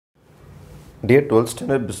Dear 12th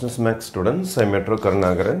standard business max students, I am Metro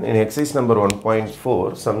Karnagaran. In exercise number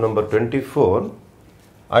 1.4, sum number 24,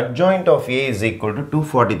 adjoint of A is equal to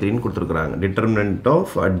 243 னு கொடுத்திருக்காங்க. Determinant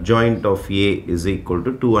of adjoint of A is equal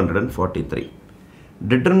to 243.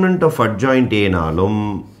 Determinant of adjoint A நாலும்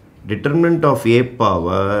determinant of A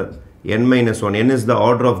power n minus 1. N is the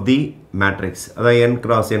order of the matrix. அதாவது n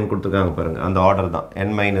cross n கொடுத்திருக்காங்க பாருங்க. அந்த order தான்.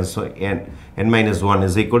 n minus 1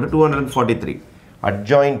 is equal to 243.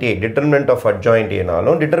 Adjoint A, determinant of adjoint A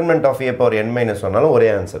நாலும் determinant of A power n minus 1 நாலும் ஒரே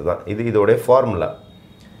answer தான். இது இதோட ஃபார்முலா.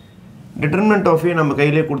 Determinant of A நம்ம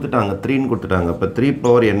கையிலே கொடுத்துட்டாங்க 3 னு கொடுத்துட்டாங்க. அப்ப 3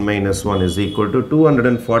 power n minus 1 is equal to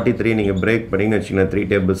 243. நீங்க பிரேக் பண்ணீங்கன்னு வெச்சீங்கன்னா 3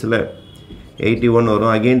 டேபிள்ஸ்ல 81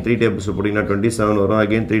 வரும். again 3 tables போடினா 27 வரும்.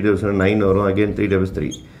 again 3 tables 9 வரும். again 3 tables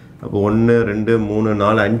 3. அப்ப 1 2 3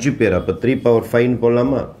 4 5 பேர். அப்ப 3 power 5 னு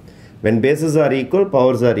போடலாமா? When bases are equal,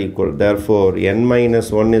 powers are equal. Therefore n minus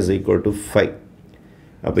 1 is equal to 5.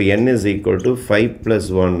 அப்ப n is equal to 5 plus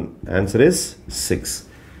 1. Answer is 6.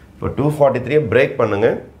 இப்போ 243 பிரேக் பண்ணுங்க.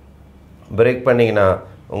 பிரேக் பண்ணீங்கன்னா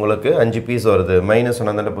உங்களுக்கு 5 பீஸ் வருது.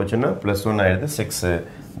 -1 அந்தட்ட போச்சுன்னா +1 ஆயிடுது 6.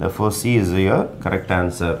 Therefore C is your correct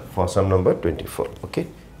answer for sum number 24. Okay,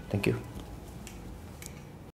 thank you.